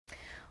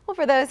Well,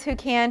 for those who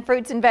can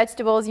fruits and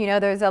vegetables, you know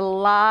there's a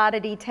lot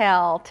of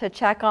detail to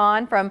check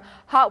on, from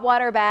hot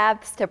water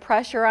baths to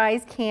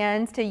pressurized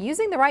cans to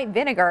using the right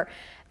vinegar.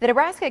 The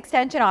Nebraska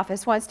Extension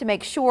office wants to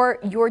make sure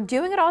you're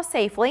doing it all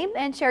safely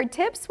and shared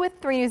tips with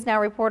 3 News Now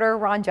reporter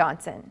Ron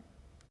Johnson.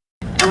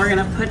 And we're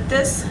going to put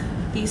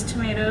these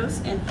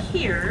tomatoes in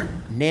here.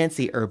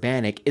 Nancy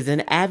Urbanec is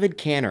an avid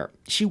canner.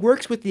 She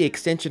works with the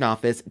Extension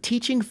office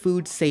teaching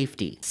food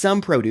safety.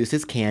 Some produce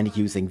is canned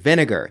using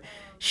vinegar.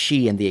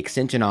 She and the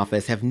Extension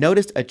office have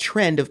noticed a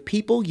trend of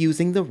people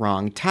using the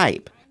wrong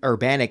type.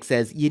 Urbanec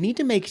says you need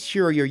to make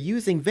sure you're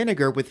using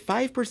vinegar with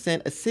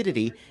 5%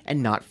 acidity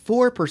and not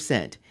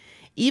 4%,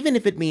 even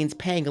if it means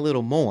paying a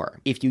little more.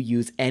 If you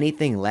use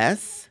anything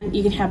less,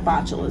 you can have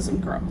botulism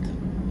growth.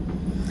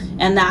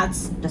 And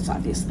that's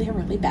obviously a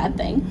really bad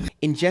thing.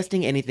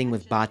 Ingesting anything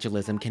with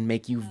botulism can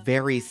make you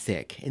very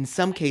sick. In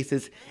some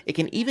cases, it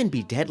can even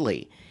be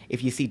deadly.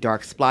 If you see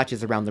dark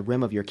splotches around the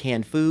rim of your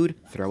canned food,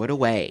 throw it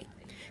away.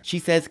 She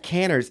says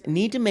canners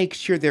need to make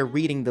sure they're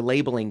reading the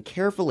labeling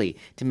carefully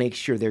to make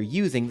sure they're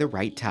using the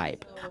right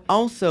type.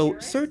 Also,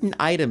 certain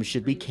items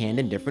should be canned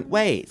in different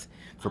ways.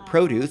 For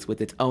produce with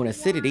its own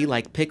acidity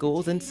like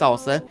pickles and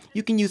salsa,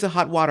 you can use a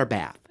hot water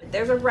bath.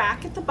 There's a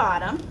rack at the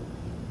bottom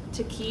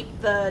to keep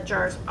the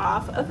jars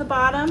off of the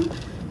bottom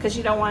because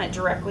you don't want it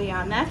directly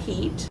on that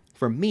heat.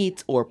 For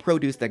meats or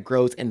produce that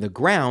grows in the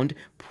ground,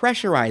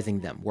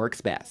 pressurizing them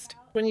works best.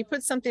 When you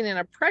put something in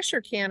a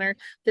pressure canner,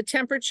 the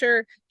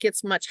temperature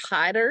gets much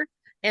hotter,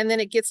 and then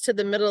it gets to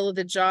the middle of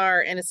the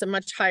jar and it's a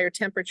much higher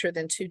temperature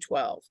than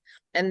 212.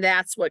 And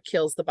that's what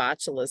kills the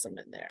botulism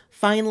in there.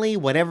 Finally,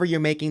 whatever you're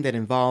making that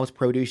involves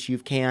produce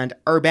you've canned,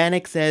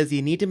 Urbanec says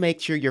you need to make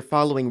sure you're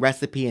following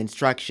recipe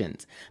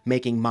instructions.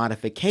 Making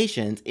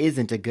modifications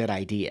isn't a good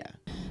idea.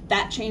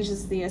 That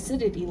changes the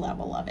acidity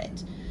level of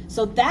it.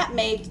 So that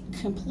may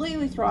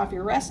completely throw off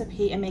your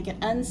recipe and make it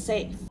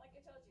unsafe.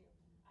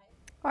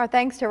 Our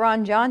thanks to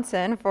Ron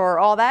Johnson for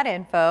all that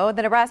info.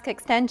 The Nebraska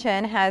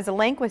Extension has a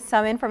link with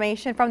some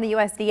information from the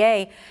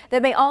USDA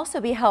that may also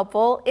be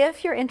helpful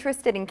if you're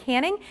interested in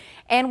canning.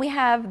 And we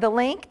have the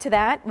link to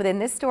that within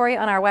this story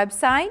on our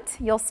website.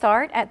 You'll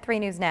start at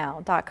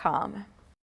 3newsnow.com.